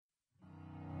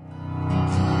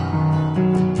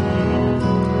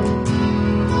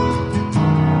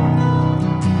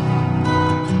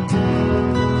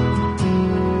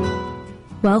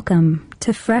Welcome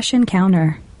to Fresh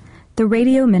Encounter, the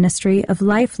radio ministry of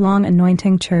Lifelong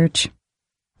Anointing Church.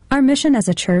 Our mission as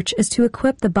a church is to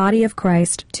equip the body of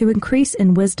Christ to increase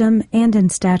in wisdom and in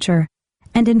stature,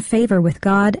 and in favor with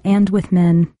God and with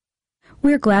men.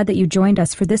 We're glad that you joined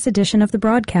us for this edition of the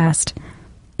broadcast.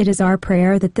 It is our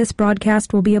prayer that this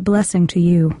broadcast will be a blessing to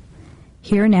you.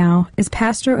 Here now is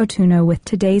Pastor Otuno with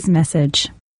today's message.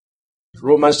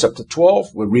 Romans chapter 12,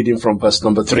 we're reading from verse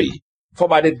number 3. For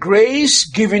by the grace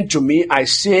given to me, I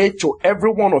say to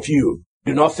every one of you,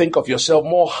 do not think of yourself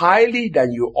more highly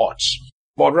than you ought,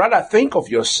 but rather think of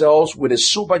yourselves with a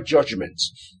sober judgment,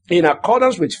 in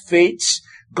accordance with faith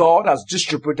God has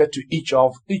distributed to each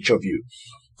of you.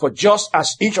 For just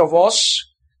as each of us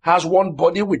has one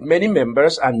body with many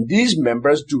members, and these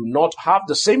members do not have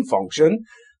the same function,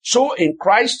 so in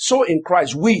Christ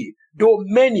we, though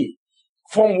many,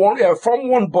 form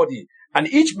one body, and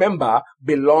each member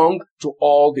belong to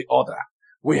all the other.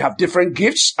 We have different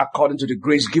gifts according to the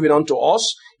grace given unto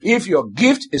us. If your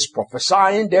gift is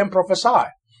prophesying, then prophesy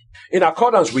in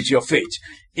accordance with your faith.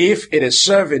 If it is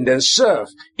serving, then serve.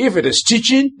 If it is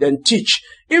teaching, then teach.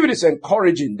 If it is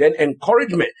encouraging, then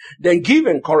encouragement. Then give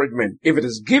encouragement. If it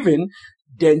is giving,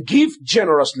 then give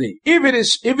generously. If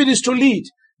it is to lead,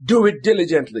 do it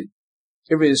diligently.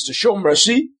 If it is to show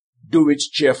mercy, do it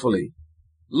cheerfully.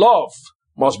 Love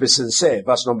must be sincere.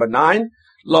 Verse number 9,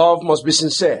 love must be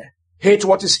sincere. Hate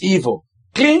what is evil.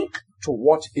 Cling to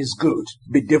what is good.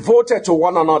 Be devoted to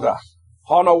one another.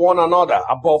 Honor one another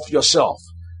above yourself.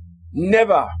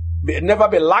 Never be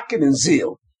lacking in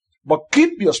zeal, but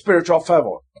keep your spiritual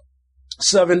fervor,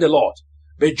 serving the Lord.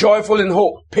 Be joyful in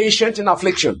hope, patient in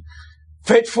affliction,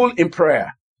 faithful in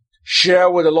prayer. Share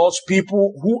with the Lord's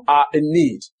people who are in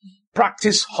need.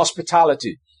 Practice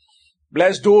hospitality.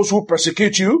 Bless those who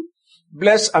persecute you.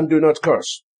 Bless and do not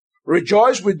curse.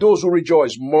 Rejoice with those who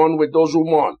rejoice. Mourn with those who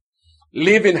mourn.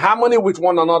 Live in harmony with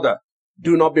one another.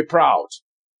 Do not be proud.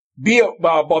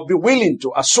 But be willing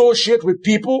to associate with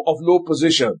people of low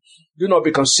position. Do not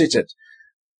be conceited.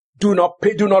 Do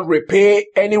not repay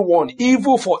anyone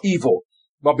evil for evil.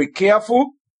 But be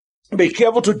careful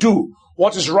to do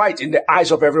what is right in the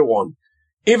eyes of everyone.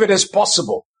 If it is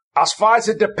possible, as far as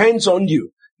it depends on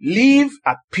you, live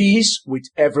at peace with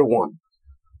everyone.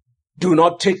 Do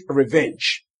not take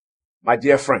revenge, my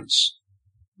dear friends,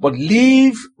 but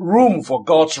leave room for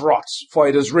God's wrath, for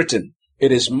it is written,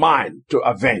 it is mine to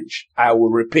avenge, I will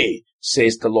repay,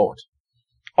 says the Lord.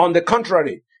 On the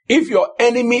contrary, if your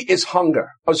enemy is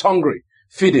hungry,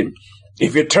 feed him.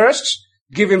 If he thirsts,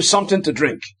 give him something to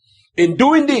drink. In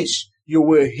doing this, you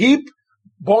will heap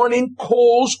burning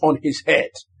coals on his head.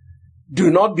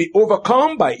 Do not be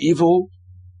overcome by evil,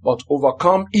 but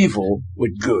overcome evil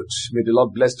with good. May the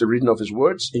Lord bless the reading of his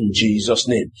words in Jesus'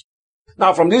 name.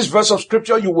 Now, from this verse of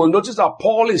scripture, you will notice that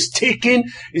Paul is taking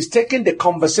the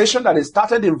conversation that is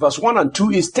started in verse 1 and 2,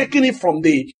 is taking it from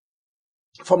the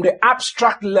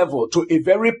abstract level to a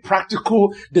very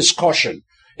practical discussion.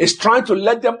 Is trying to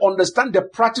let them understand the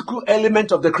practical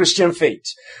element of the Christian faith.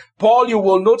 Paul, you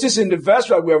will notice in the verse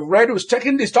that we have read, is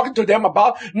talking to them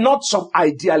about not some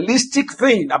idealistic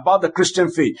thing about the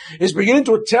Christian faith. He's beginning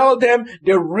to tell them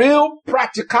the real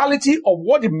practicality of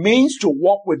what it means to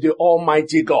walk with the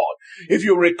Almighty God. If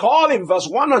you recall in verse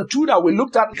 1 and 2 that we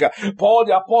looked at, Paul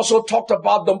the apostle talked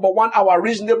about, number 1, our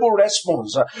reasonable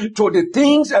response to the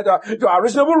things, to our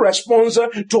reasonable response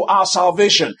to our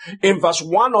salvation. In verse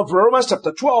 1 of Romans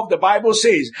chapter 12, the Bible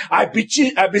says, I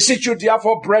beseech you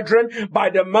therefore, brethren,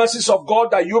 by the mercies of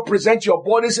God, that you present your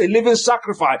bodies a living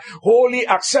sacrifice, wholly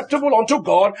acceptable unto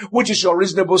God, which is your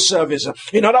reasonable service.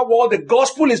 In other words, the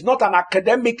gospel is not an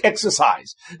academic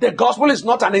exercise. The gospel is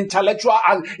not an intellectual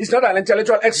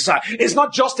exercise. It's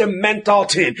not just a mental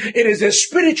thing. It is a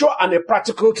spiritual and a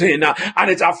practical thing, and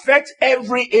it affects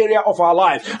every area of our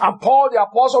life. And Paul the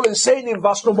apostle is saying in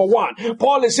verse number 1,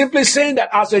 Paul is simply saying that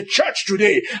as a church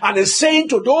today, and is saying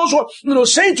to those who,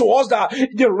 saying to us that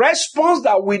the response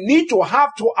that we need to have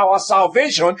to our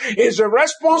salvation is a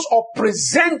response of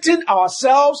presenting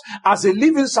ourselves as a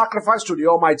living sacrifice to the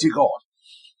Almighty God.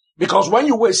 Because when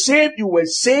you were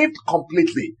saved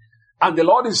completely. And the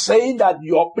Lord is saying that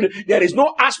there is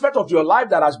no aspect of your life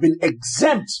that has been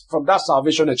exempt from that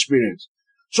salvation experience.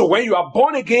 So when you are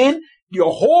born again,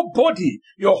 your whole body,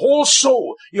 your whole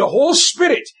soul, your whole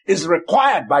spirit is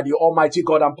required by the Almighty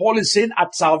God. And Paul is saying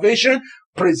at salvation,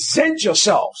 present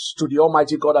yourselves to the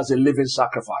Almighty God as a living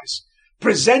sacrifice.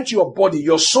 present your body,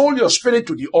 your soul, your spirit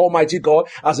to the Almighty God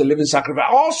as a living sacrifice.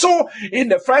 Also, in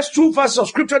the first 2 verses of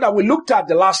scripture that we looked at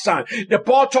the last time, the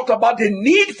Paul talked about the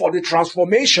need for the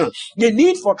transformation in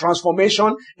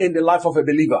the life of a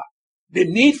believer. The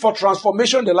need for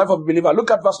transformation in the life of a believer.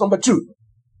 Look at verse number 2.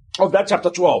 Of that chapter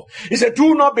 12. He said,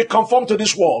 do not be conformed to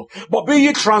this world, but be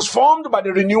ye transformed by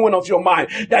the renewing of your mind,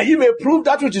 that ye may prove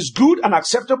that which is good and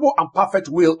acceptable and perfect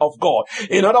will of God.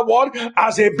 In other words,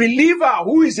 as a believer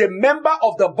who is a member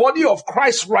of the body of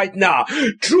Christ right now,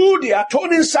 through the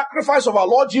atoning sacrifice of our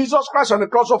Lord Jesus Christ on the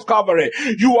cross of Calvary,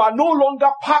 you are no longer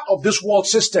part of this world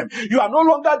system. You are no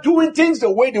longer doing things the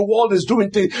way the world is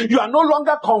doing things. You are no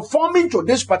longer conforming to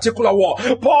this particular world.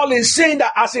 Paul is saying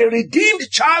that as a redeemed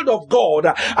child of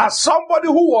God, as somebody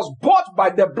who was bought by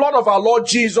the blood of our Lord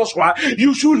Jesus Christ,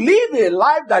 you should live a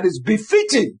life that is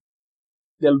befitting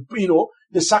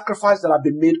the sacrifice that have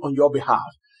been made on your behalf.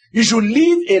 You should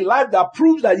live a life that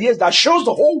proves that, yes, that shows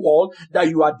the whole world that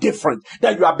you are different,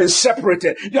 that you have been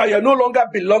separated, that you are no longer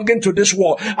belonging to this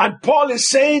world. And Paul is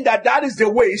saying that that is the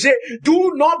way. He said,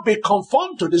 do not be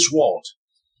conformed to this world.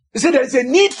 He said there is a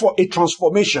need for a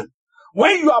transformation.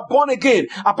 When you are born again,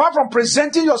 apart from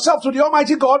presenting yourself to the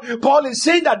Almighty God, Paul is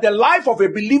saying that the life of a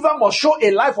believer must show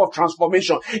a life of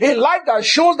transformation. A life that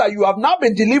shows that you have now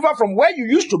been delivered from where you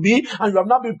used to be and you have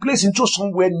now been placed into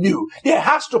somewhere new. There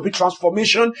has to be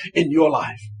transformation in your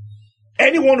life.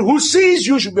 Anyone who sees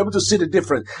you should be able to see the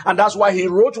difference. And that's why he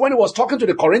wrote, when he was talking to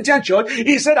the Corinthian church,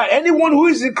 he said that anyone who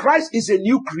is in Christ is a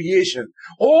new creation.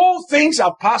 All things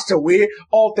have passed away.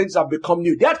 All things have become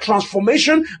new. That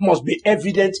transformation must be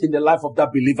evident in the life of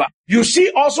that believer. You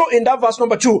see also in that verse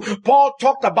number 2, Paul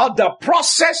talked about the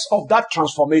process of that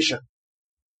transformation.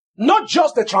 Not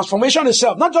just the transformation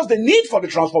itself, not just the need for the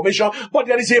transformation, but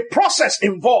there is a process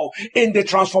involved in the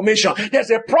transformation. There's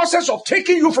a process of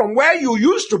taking you from where you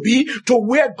used to be to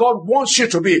where God wants you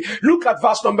to be. Look at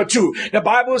verse number 2. The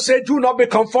Bible says, do not be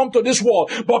conformed to this world,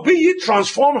 but be ye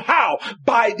transformed. How?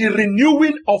 By the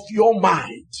renewing of your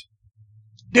mind.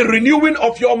 The renewing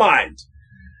of your mind.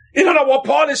 In other words,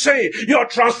 Paul is saying, your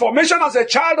transformation as a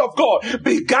child of God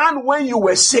began when you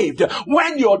were saved,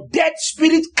 when your dead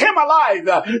spirit came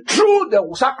alive through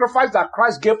the sacrifice that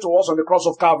Christ gave to us on the cross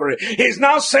of Calvary. He's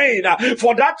now saying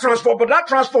but that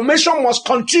transformation must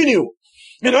continue.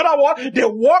 In other words, the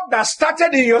work that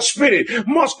started in your spirit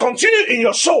must continue in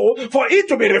your soul for it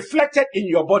to be reflected in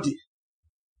your body.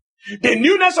 The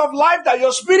newness of life that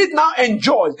your spirit now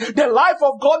enjoys, the life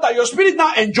of God that your spirit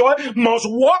now enjoys, must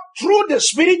walk through the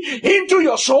spirit into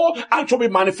your soul and to be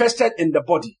manifested in the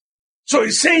body. So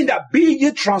he's saying that be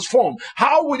ye transformed.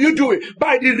 How will you do it?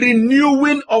 By the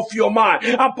renewing of your mind.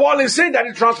 And Paul is saying that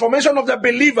the transformation of the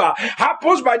believer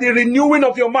happens by the renewing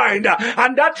of your mind.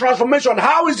 And that transformation,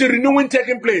 how is the renewing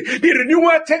taking place? The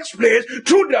renewal takes place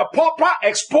through the proper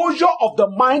exposure of the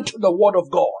mind to the Word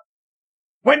of God.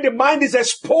 When the mind is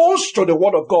exposed to the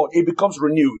Word of God, it becomes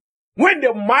renewed. When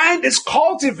the mind is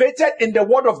cultivated in the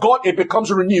Word of God, it becomes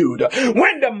renewed.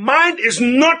 When the mind is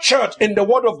nurtured in the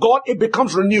Word of God, it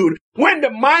becomes renewed. When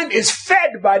the mind is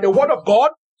fed by the Word of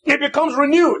God, it becomes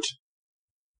renewed.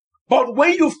 But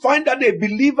when you find that a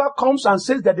believer comes and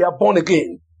says that they are born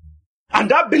again, and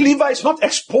that believer is not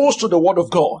exposed to the Word of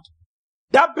God,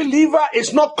 that believer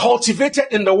is not cultivated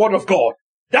in the Word of God,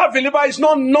 that believer is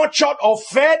not nurtured or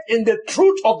fed in the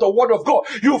truth of the Word of God,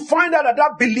 you find out that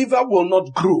that believer will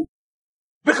not grow.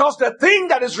 Because the thing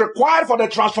that is required for the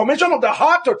transformation of the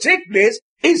heart to take place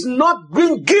is not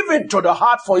being given to the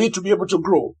heart for it to be able to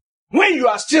grow. When you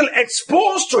are still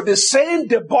exposed to the same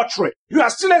debauchery, you are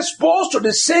still exposed to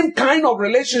the same kind of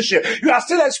relationship, you are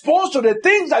still exposed to the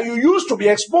things that you used to be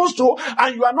exposed to,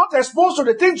 and you are not exposed to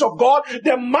the things of God,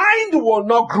 the mind will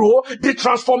not grow, the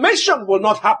transformation will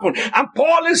not happen. And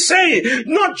Paul is saying,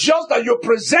 not just that you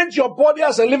present your body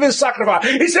as a living sacrifice,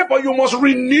 he said, but you must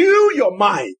renew your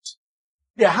mind.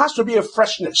 There has to be a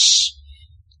freshness,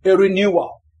 a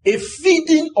renewal, a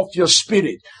feeding of your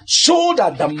spirit, so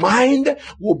that the mind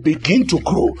will begin to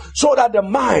grow, so that the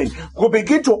mind will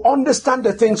begin to understand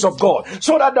the things of God,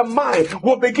 so that the mind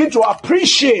will begin to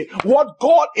appreciate what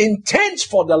God intends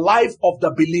for the life of the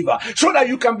believer, so that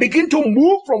you can begin to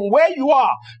move from where you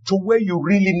are to where you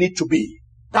really need to be.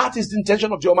 That is the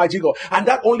intention of the Almighty God. And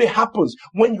that only happens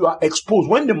when you are exposed,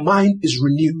 when the mind is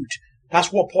renewed.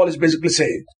 That's what Paul is basically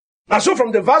saying. And so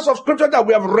from the verse of scripture that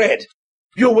we have read,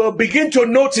 you will begin to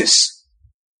notice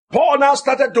Paul now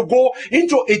started to go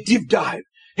into a deep dive.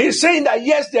 He's saying that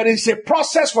yes, there is a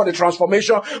process for the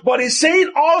transformation, but he's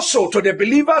saying also to the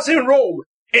believers in Rome,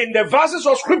 In the verses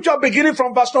of scripture beginning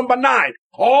from verse number 9,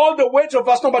 all the way to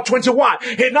verse number 21,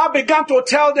 he now began to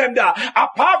tell them that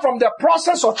apart from the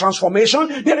process of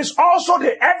transformation, there is also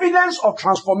the evidence of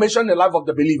transformation in the life of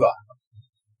the believer.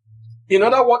 In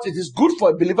other words, it is good for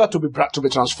a believer to be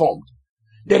transformed.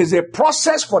 There is a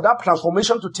process for that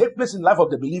transformation to take place in the life of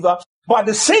the believer. But at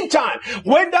the same time,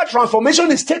 when that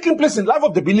transformation is taking place in the life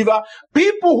of the believer,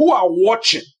 people who are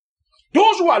watching,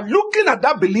 those who are looking at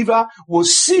that believer will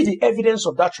see the evidence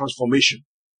of that transformation.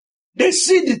 They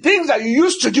see the things that you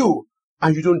used to do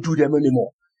and you don't do them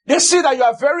anymore. They see that you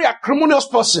are a very acrimonious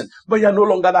person, but you are no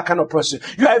longer that kind of person.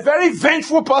 You are a very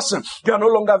vengeful person. You are no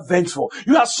longer vengeful.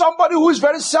 You are somebody who is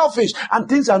very selfish and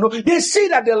things are no. They see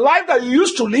that the life that you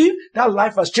used to live, that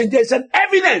life has changed. There is an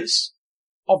evidence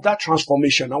of that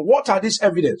transformation. And what are these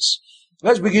evidence?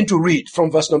 Let's begin to read from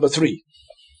verse number 3.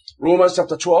 Romans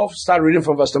chapter 12, start reading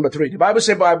from verse number 3. The Bible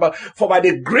says, for by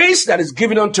the grace that is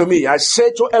given unto me, I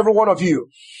say to every one of you,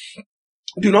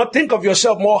 do not think of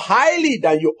yourself more highly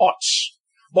than you ought,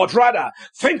 but rather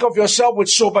think of yourself with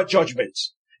sober judgment,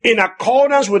 in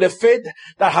accordance with the faith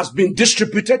that has been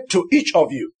distributed to each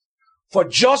of you. For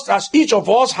just as each of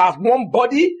us has one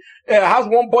body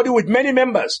with many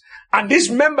members, and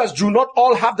these members do not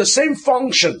all have the same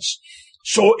functions,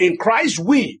 so in Christ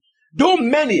we, though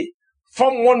many,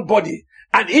 form one body,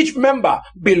 and each member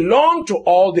belong to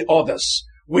all the others.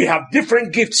 We have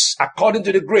different gifts according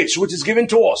to the grace which is given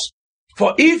to us.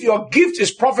 For if your gift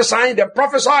is prophesying, then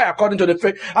prophesy according to the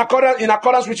faith, in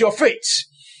accordance with your faith.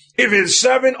 If it is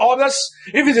serving others,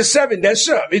 if it is serving, then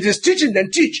serve. If it is teaching, then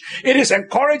teach. It is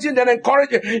encouraging, then encourage,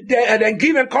 then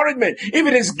give encouragement. If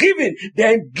it is giving,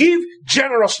 then give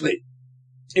generously.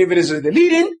 If it is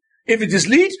leading, if it is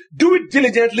lead, do it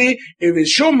diligently. If it is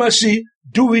show mercy,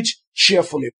 do it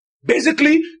cheerfully.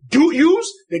 Basically, do use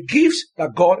the gifts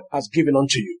that God has given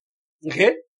unto you.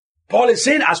 Okay? Paul is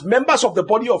saying, as members of the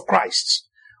body of Christ,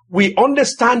 we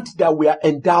understand that we are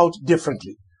endowed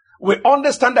differently. We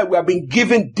understand that we have been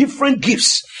given different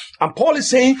gifts. And Paul is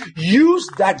saying, use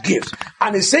that gift.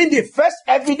 And he's saying the first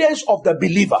evidence of the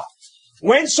believer,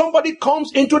 when somebody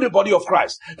comes into the body of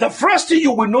Christ, the first thing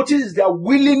you will notice is their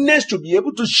willingness to be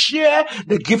able to share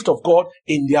the gift of God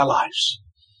in their lives.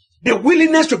 The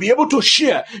willingness to be able to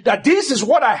share that this is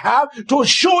what I have, to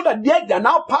show that yet they are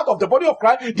now part of the body of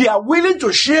Christ. They are willing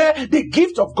to share the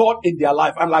gift of God in their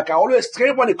life. And like I always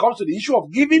say, when it comes to the issue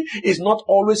of giving, it's not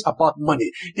always about money.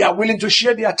 They are willing to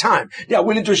share their time. They are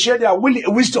willing to share their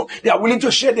wisdom. They are willing to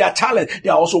share their talent.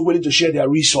 They are also willing to share their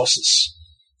resources.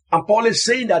 And Paul is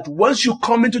saying that once you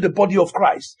come into the body of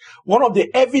Christ, one of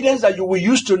the evidence that you will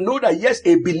use to know that yes,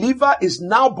 a believer is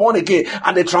now born again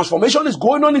and the transformation is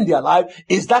going on in their life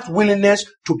is that willingness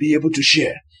to be able to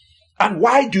share. And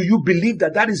why do you believe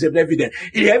that that is an evidence?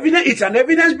 It's an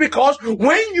evidence because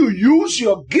when you use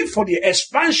your gift for the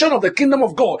expansion of the kingdom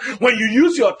of God, when you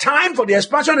use your time for the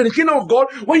expansion of the kingdom of God,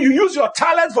 when you use your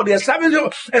talent for the expansion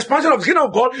of the kingdom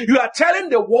of God, you are telling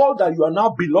the world that you are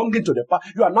now belonging to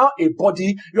you are now a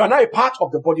body, you are now a part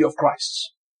of the body of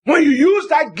Christ. When you use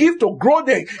that gift to grow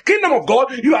the kingdom of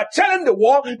God, you are telling the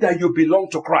world that you belong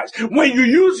to Christ. When you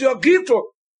use your gift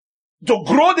to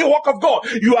grow the work of God,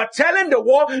 you are telling the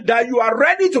world that you are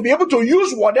ready to be able to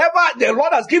use whatever the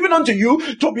Lord has given unto you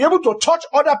to be able to touch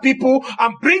other people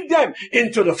and bring them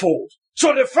into the fold.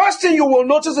 So the first thing you will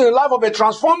notice in the life of a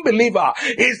transformed believer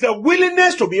is the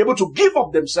willingness to be able to give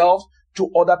up themselves to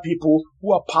other people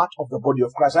who are part of the body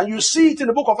of Christ. And you see it in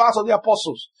the book of Acts of the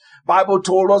Apostles. Bible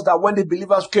told us that when the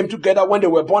believers came together, when they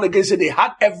were born again, they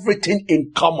had everything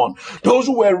in common. Those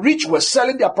who were rich were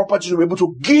selling their property to be able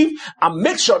to give and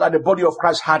make sure that the body of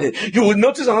Christ had it. You will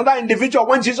notice another individual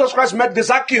when Jesus Christ met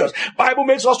Zacchaeus. Bible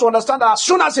makes us to understand that as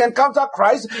soon as he encountered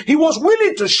Christ, he was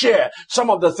willing to share some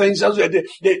of the things,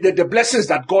 the blessings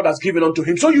that God has given unto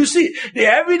him. So you see, the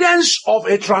evidence of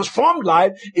a transformed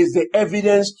life is the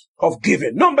evidence of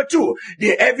giving. Number two,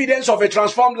 the evidence of a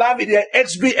transformed life is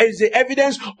the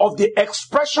evidence of the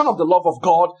expression of the love of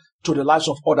God to the lives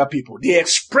of other people. The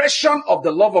expression of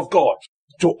the love of God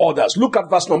to others. Look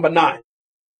at verse number 9.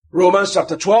 Romans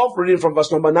chapter 12, reading from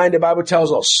verse number 9, the Bible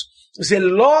tells us, it says,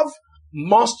 love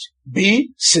must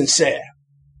be sincere.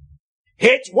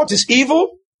 Hate what is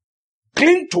evil.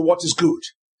 Cling to what is good.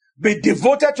 Be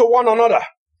devoted to one another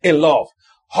in love.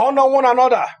 Honor one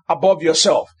another above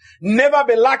yourself. Never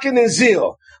be lacking in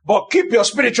zeal, but keep your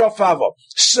spiritual fervor,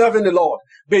 serving the Lord.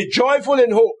 Be joyful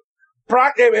in hope,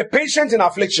 patient in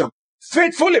affliction,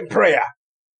 faithful in prayer.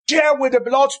 Share with the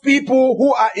Lord's people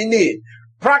who are in need.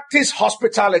 Practice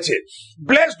hospitality.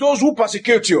 Bless those who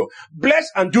persecute you. Bless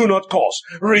and do not curse.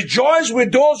 Rejoice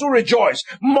with those who rejoice.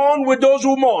 Mourn with those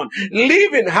who mourn.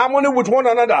 Live in harmony with one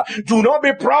another. Do not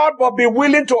be proud, but be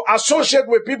willing to associate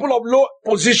with people of low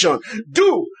position.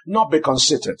 Do not be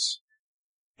conceited.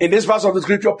 In this verse of the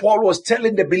scripture, Paul was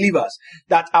telling the believers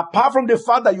that apart from the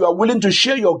fact that you are willing to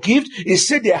share your gift, he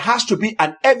said there has to be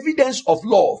an evidence of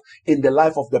love in the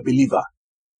life of the believer.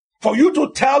 For you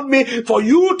to tell me, for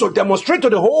you to demonstrate to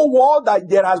the whole world that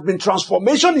there has been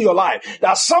transformation in your life,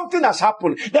 that something has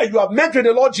happened, that you have met with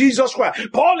the Lord Jesus Christ.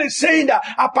 Paul is saying that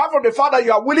apart from the fact that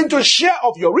you are willing to share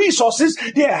of your resources,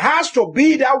 there has to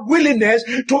be that willingness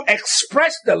to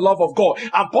express the love of God.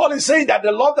 And Paul is saying that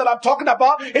the love that I'm talking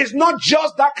about is not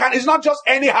just that kind, it's not just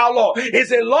anyhow love.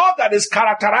 It's a love that is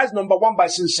characterized, number one, by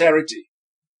sincerity.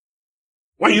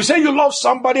 When you say you love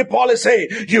somebody, Paul is saying,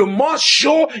 you must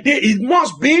show, it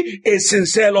must be a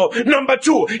sincere love. Number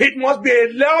two, it must be a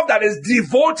love that is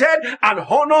devoted and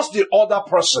honors the other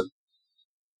person.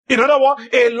 In other words,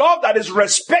 a love that is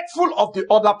respectful of the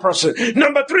other person.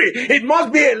 Number three, it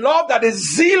must be a love that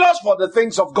is zealous for the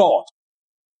things of God.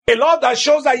 A love that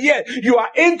shows that, yes, you are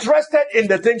interested in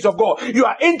the things of God. You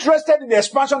are interested in the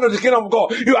expansion of the kingdom of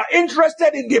God. You are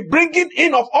interested in the bringing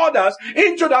in of others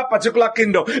into that particular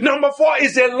kingdom. Number four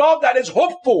is a love that is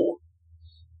hopeful.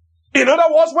 In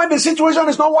other words, when the situation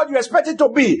is not what you expect it to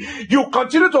be, you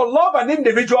continue to love an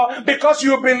individual because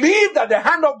you believe that the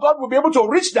hand of God will be able to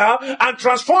reach down and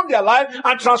transform their life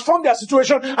and transform their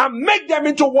situation and make them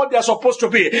into what they're supposed to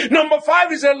be. Number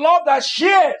five is a love that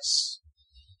shares.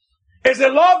 It's a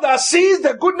love that sees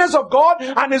the goodness of God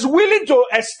and is willing to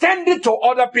extend it to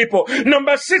other people.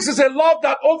 Number six is a love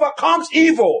that overcomes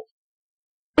evil.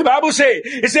 The Bible says,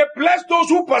 it says, bless those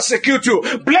who persecute you.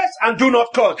 Bless and do not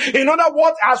curse. In other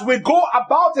words, as we go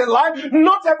about in life,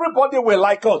 not everybody will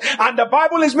like us. And the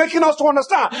Bible is making us to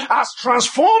understand, as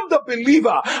transformed the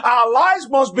believer, our lives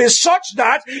must be such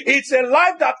that it's a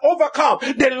life that overcomes.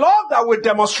 The love that we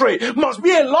demonstrate must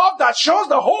be a love that shows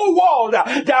the whole world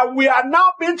that we are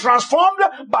now being transformed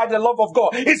by the love of God.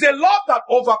 It's a love that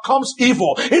overcomes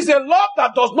evil. It's a love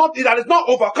that is not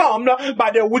overcome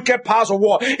by the wicked powers of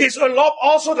war. It's a love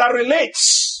also that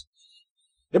relates.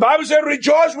 The Bible says,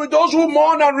 rejoice with those who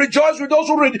mourn and rejoice with those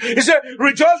who it said,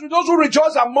 rejoice with those who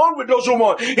rejoice and mourn with those who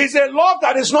mourn. It's a love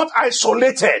that is not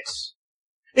isolated.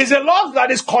 It's a love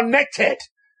that is connected.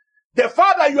 The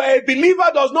fact that you are a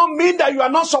believer does not mean that you are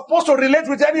not supposed to relate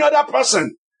with any other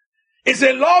person. It's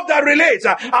a love that relates.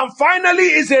 And finally,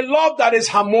 it's a love that is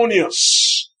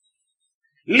harmonious.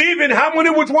 Live in harmony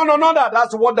with one another.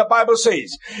 That's what the Bible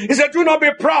says. It said, do not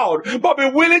be proud, but be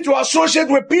willing to associate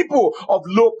with people of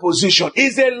low position.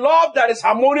 It's a love that is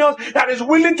harmonious, that is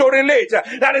willing to relate,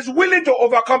 that is willing to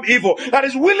overcome evil, that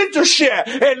is willing to share.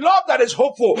 A love that is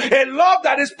hopeful, a love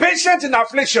that is patient in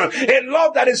affliction, a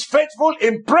love that is faithful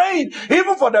in praying,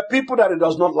 even for the people that it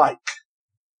does not like.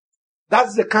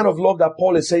 That's the kind of love that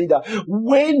Paul is saying, that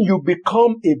when you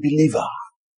become a believer,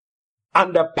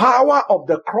 and the power of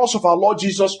the cross of our Lord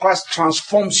Jesus Christ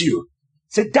transforms you.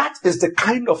 See, that is the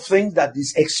kind of thing that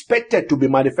is expected to be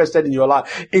manifested in your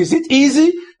life. Is it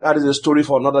easy? That is a story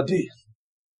for another day.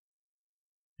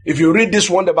 If you read this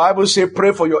one, the Bible says,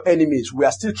 pray for your enemies. We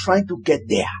are still trying to get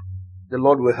there. The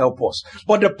Lord will help us.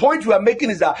 But the point we are making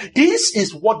is that this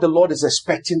is what the Lord is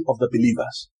expecting of the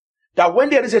believers. That when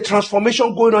there is a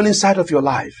transformation going on inside of your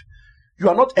life, you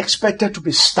are not expected to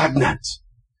be stagnant.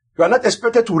 You are not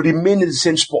expected to remain in the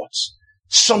same spots.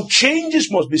 Some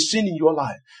changes must be seen in your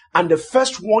life. And the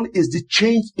first one is the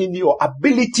change in your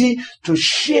ability to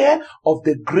share of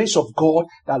the grace of God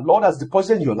that Lord has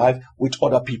deposited in your life with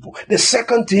other people. The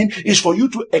second thing is for you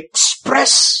to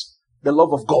express the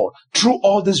love of God through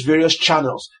all these various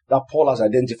channels that Paul has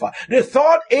identified. The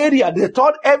third area, the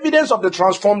third evidence of the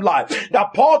transformed life that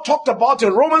Paul talked about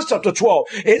in Romans chapter 12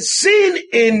 is seen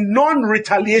in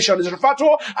non-retaliation. It's referred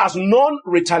to as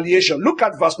non-retaliation. Look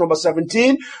at verse number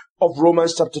 17 of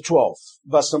Romans chapter 12.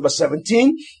 Verse number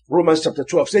 17, Romans chapter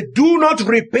 12. Say, do not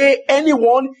repay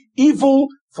anyone evil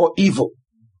for evil.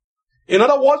 In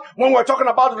other words, when we're talking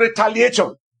about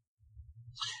retaliation,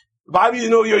 Bible,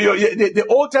 the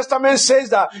Old Testament says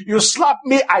that you slap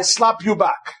me, I slap you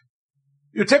back.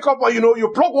 You take off,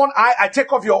 you plug one eye, I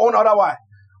take off your own other eye.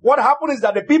 What happens is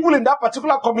that the people in that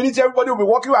particular community, everybody will be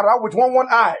walking around with one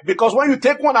eye. Because when you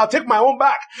take one, I'll take my own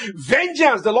back.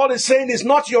 Vengeance, the Lord is saying, is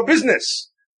not your business.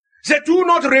 Say, do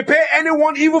not repay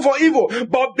anyone evil for evil,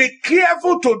 but be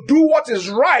careful to do what is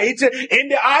right in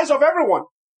the eyes of everyone.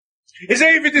 He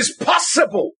said, if it is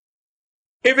possible,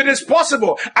 If it is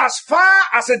possible, as far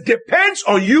as it depends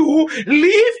on you,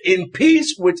 live in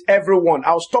peace with everyone.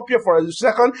 I'll stop here for a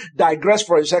second, digress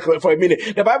for a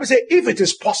minute. The Bible says, if it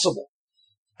is possible,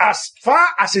 as far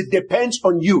as it depends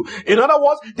on you. In other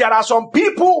words, there are some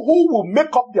people who will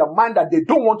make up their mind that they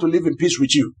don't want to live in peace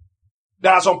with you.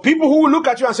 There are some people who will look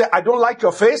at you and say, I don't like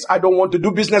your face, I don't want to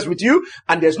do business with you,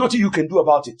 and there's nothing you can do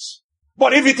about it.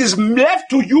 But if it is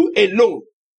left to you alone,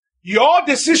 your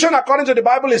decision according to the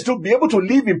Bible is to be able to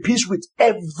live in peace with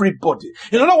everybody.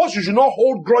 In other words, you should not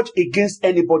hold grudge against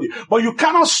anybody. But you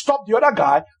cannot stop the other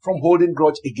guy from holding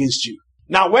grudge against you.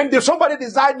 Now, when somebody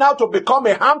decides now to become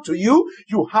a harm to you,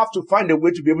 you have to find a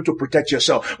way to be able to protect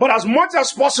yourself. But as much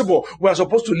as possible, we are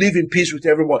supposed to live in peace with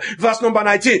everyone. Verse number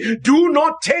 19, do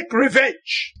not take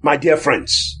revenge, my dear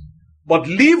friends, but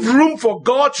leave room for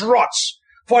God's wrath.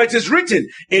 For it is written,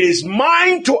 it is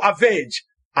mine to avenge,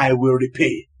 I will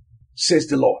repay, says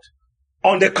the Lord.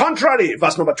 On the contrary,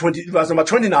 verse number 20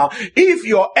 now, if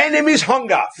your enemies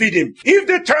hunger, feed him. If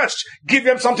they thirst, give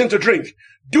them something to drink.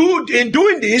 In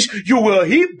doing this, you will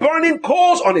heap burning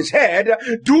coals on his head.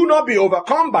 Do not be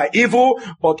overcome by evil,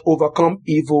 but overcome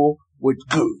evil with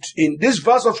good. In this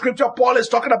verse of scripture, Paul is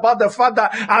talking about the fact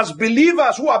that as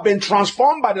believers who have been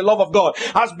transformed by the love of God,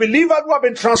 as believers who have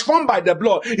been transformed by the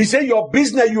blood, he said you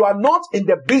are not in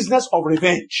the business of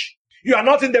revenge. You are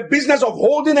not in the business of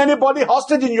holding anybody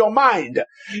hostage in your mind.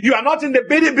 You are not in the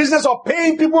business of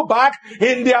paying people back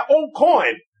in their own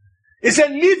coin. He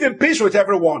said, live in peace with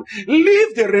everyone.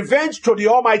 Leave the revenge to the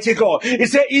Almighty God. He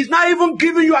said, he's not even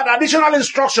giving you an additional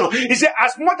instruction. He said,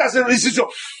 as much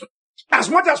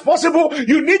as possible,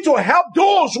 you need to help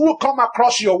those who come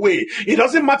across your way. It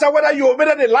doesn't matter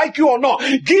whether they like you or not.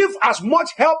 Give as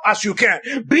much help as you can.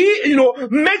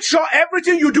 Make sure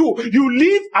everything you do, you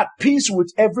live at peace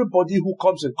with everybody who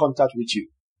comes in contact with you.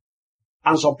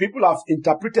 And some people have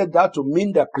interpreted that to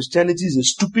mean that Christianity is a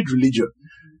stupid religion.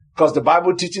 Because the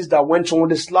Bible teaches that when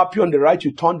someone slap you on the right,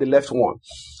 you turn the left one.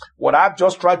 What I've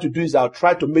just tried to do is I'll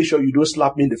try to make sure you don't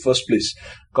slap me in the first place.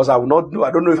 Because I don't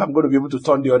know if I'm going to be able to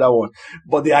turn the other one.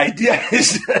 But the idea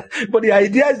is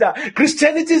that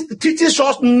Christianity teaches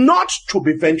us not to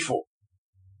be vengeful.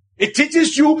 It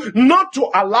teaches you not to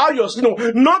allow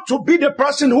not to be the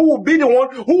person who will be the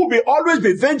one who will always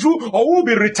be vengeful or who will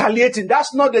be retaliating.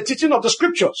 That's not the teaching of the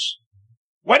scriptures.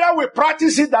 Whether we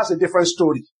practice it, that's a different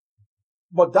story.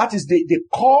 But that is the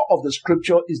core of the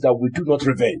scripture is that we do not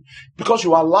revenge. Because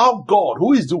you allow God,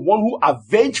 who is the one who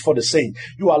avenged for the saint,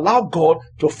 you allow God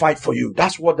to fight for you.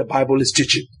 That's what the Bible is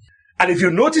teaching. And if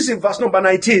you notice in verse number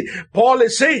 19, Paul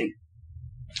is saying,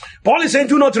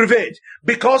 do not revenge,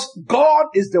 because God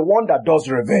is the one that does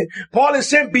revenge. Paul is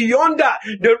saying beyond that,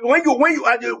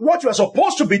 what you are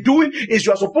supposed to be doing is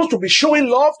you are supposed to be showing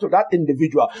love to that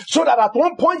individual, so that at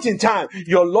one point in time,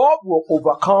 your love will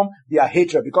overcome their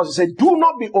hatred. Because he said, do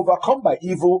not be overcome by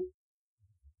evil,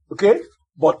 okay?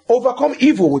 But overcome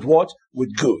evil with what?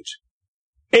 With good.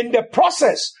 In the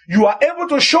process, you are able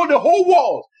to show the whole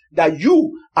world that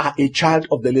you are a child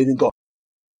of the living God.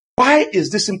 Why is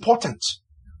this important?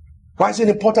 Why is it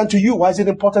important to you? Why is it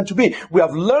important to me? We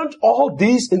have learned all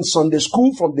this in Sunday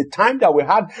school from the time that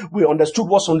we understood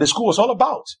what Sunday school was all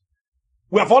about.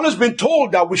 We have always been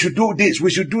told that we should do this,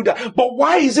 we should do that. But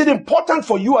why is it important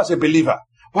for you as a believer?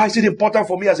 Why is it important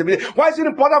for me as a believer? Why is it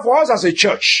important for us as a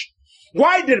church?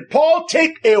 Why did Paul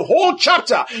take a whole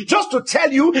chapter just to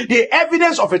tell you the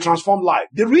evidence of a transformed life?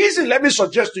 The reason, let me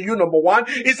suggest to you, number one,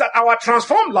 is that our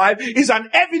transformed life is an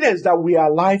evidence that we are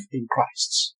alive in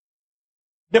Christ.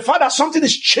 The fact that something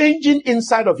is changing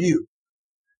inside of you.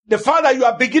 The fact that you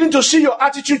are beginning to see your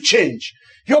attitude change.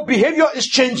 Your behavior is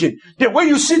changing. The way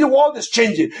you see the world is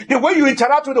changing. The way you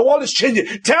interact with the world is changing.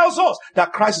 Tells us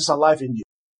that Christ is alive in you.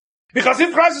 Because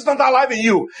if Christ is not alive in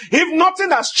you, if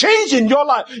nothing has changed in your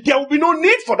life, there will be no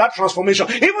need for that transformation.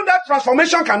 Even that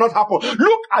transformation cannot happen.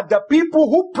 Look at the people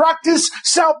who practice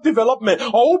self-development,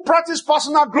 or who practice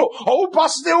personal growth, or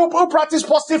who practice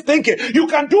positive thinking. You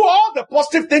can do all the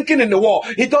positive thinking in the world.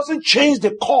 It doesn't change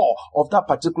the core of that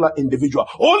particular individual.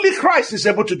 Only Christ is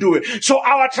able to do it. So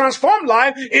our transformed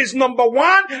life is, number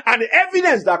one, an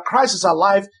evidence that Christ is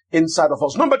alive inside of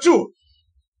us. Number two,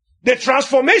 the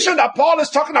transformation that Paul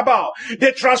is talking about,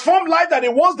 the transformed life that he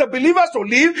wants the believers to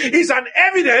live, is an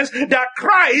evidence that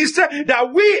Christ,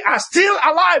 that we are still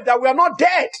alive, that we are not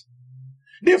dead.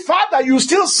 The fact that you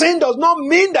still sin does not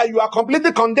mean that you are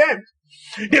completely condemned.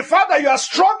 The fact that you are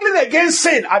struggling against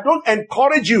sin, I don't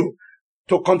encourage you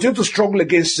to continue to struggle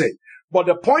against sin. But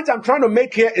the point I'm trying to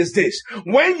make here is this.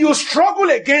 When you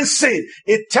struggle against sin,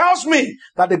 it tells me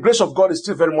that the grace of God is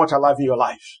still very much alive in your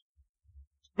life.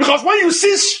 Because when you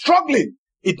see struggling,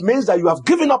 it means that you have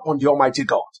given up on the Almighty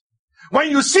God. When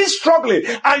you see struggling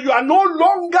and you are no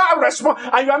longer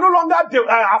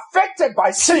affected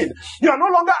by sin, you are no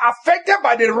longer affected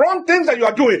by the wrong things that you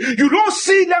are doing, you don't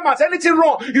see them as anything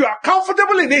wrong, you are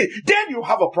comfortable in it, then you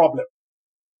have a problem.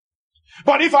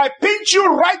 But if I pinch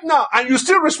you right now and you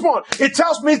still respond, it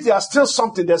tells me there's still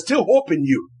something, there's still hope in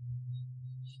you.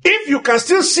 If you can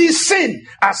still see sin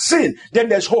as sin, then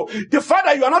there's hope. The fact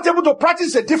that you are not able to practice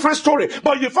is a different story,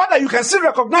 but the fact that you can still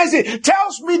recognize it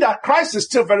tells me that Christ is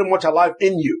still very much alive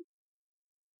in you.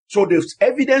 So the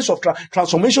evidence of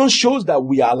transformation shows that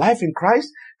we are alive in Christ.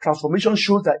 Transformation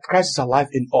shows that Christ is alive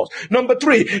in us. Number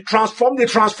 3, the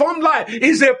transformed life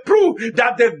is a proof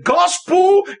that the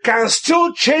gospel can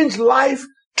still change life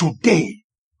today.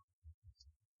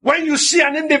 When you see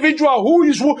an individual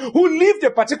who lived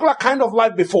a particular kind of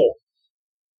life before,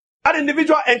 that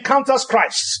individual encounters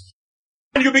Christ.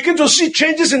 And you begin to see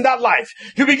changes in that life.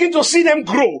 You begin to see them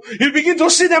grow. You begin to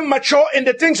see them mature in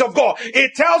the things of God.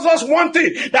 It tells us one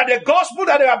thing, that the gospel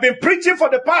that they have been preaching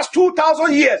for the past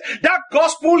 2,000 years, that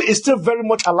gospel is still very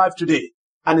much alive today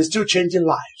and is still changing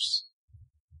lives.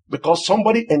 Because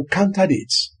somebody encountered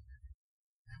it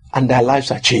and their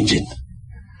lives are changing.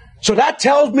 So that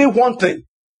tells me one thing,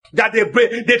 that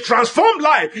the transformed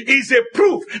life is a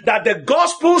proof that the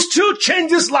gospel still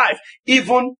changes life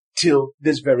even till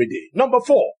this very day. Number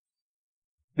 4,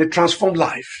 the transformed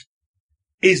life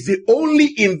is the only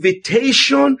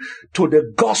invitation to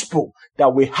the gospel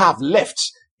that we have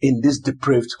left in this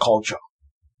depraved culture.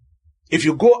 If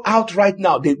you go out right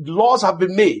now, the laws have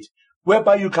been made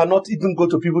whereby you cannot even go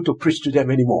to people to preach to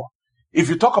them anymore. If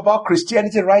you talk about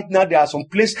Christianity right now, there are some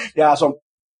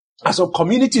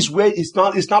communities where it's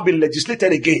now been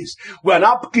legislated against. We are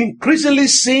now increasingly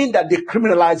seeing that the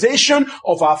criminalization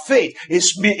of our faith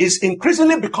is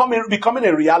increasingly becoming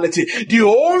a reality. The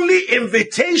only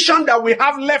invitation that we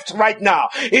have left right now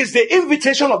is the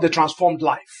invitation of the transformed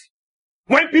life.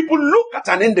 When people look at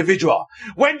an individual,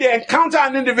 when they encounter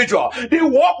an individual, they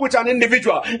walk with an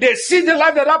individual, they see the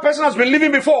life that person has been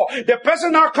living before. The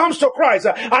person now comes to Christ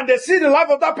and they see the life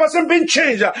of that person being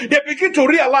changed. They begin to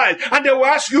realize and they will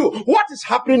ask you, what is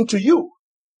happening to you?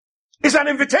 It's an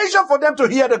invitation for them to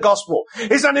hear the gospel.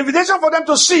 It's an invitation for them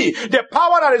to see the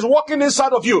power that is working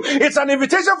inside of you. It's an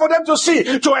invitation for them to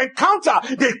encounter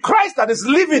the Christ that is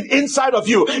living inside of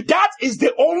you. That is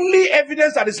the only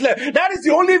evidence that is left. That is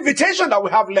the only invitation that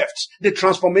we have left. The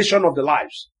transformation of the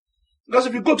lives. Because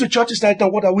if you go to churches right now,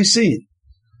 what are we seeing?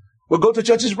 We go to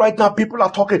churches right now, people are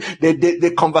talking.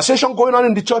 The conversation going on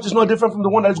in the church is not different from the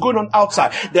one that is going on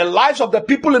outside. The lives of the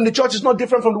people in the church is not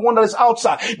different from the one that is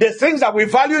outside. The things that we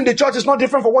value in the church is not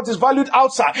different from what is valued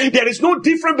outside. There is no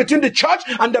difference between the church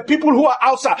and the people who are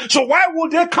outside. So why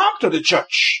would they come to the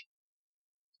church?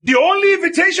 The only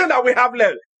invitation that we have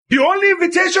left, the only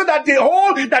invitation that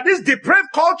this depraved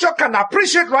culture can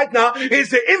appreciate right now is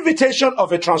the invitation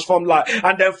of a transformed life.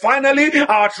 And then finally,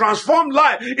 our transformed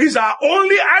life is our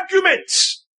only argument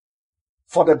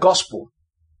for the gospel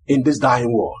in this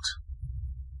dying world.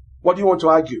 What do you want to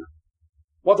argue?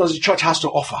 What does the church has to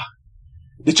offer?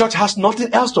 The church has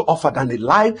nothing else to offer than the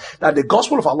life, that the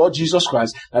gospel of our Lord Jesus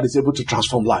Christ that is able to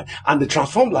transform life. And the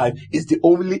transformed life is the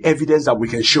only evidence that we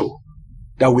can show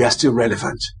that we are still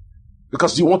relevant.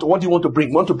 Because what do you want to bring?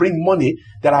 You want to bring money.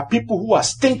 There are people who are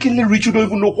stinkingly rich who don't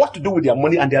even know what to do with their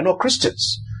money and they are not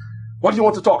Christians. What do you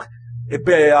want to talk?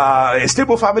 A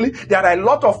stable family? There are a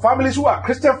lot of families who are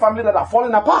Christian families that are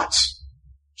falling apart.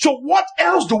 So what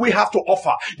else do we have to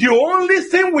offer? The only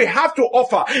thing we have to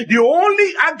offer, the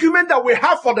only argument that we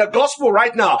have for the gospel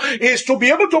right now is to be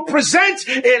able to present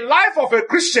a life of a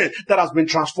Christian that has been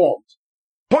transformed.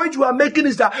 The point we are making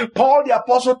is that Paul the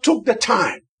Apostle took the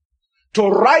time to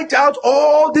write out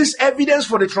all this evidence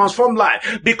for the transformed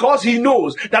life, because he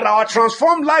knows that our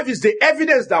transformed life is the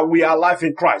evidence that we are alive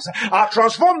in Christ. Our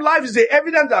transformed life is the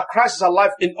evidence that Christ is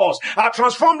alive in us. Our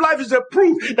transformed life is the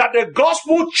proof that the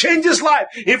gospel changes life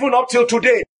even up till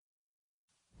today.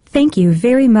 Thank you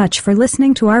very much for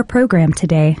listening to our program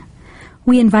today.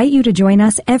 We invite you to join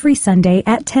us every Sunday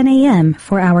at 10 a.m.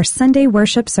 for our Sunday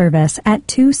worship service at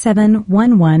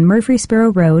 2711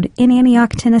 Murfreesboro Road in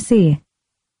Antioch, Tennessee.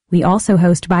 We also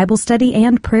host Bible study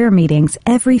and prayer meetings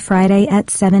every Friday at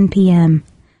 7 p.m.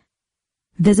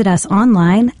 Visit us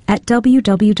online at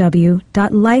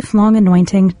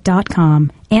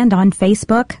www.lifelonganointing.com and on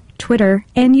Facebook, Twitter,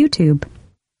 and YouTube.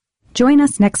 Join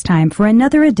us next time for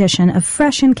another edition of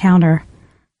Fresh Encounter.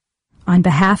 On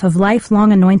behalf of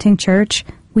Lifelong Anointing Church,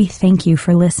 we thank you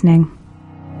for listening.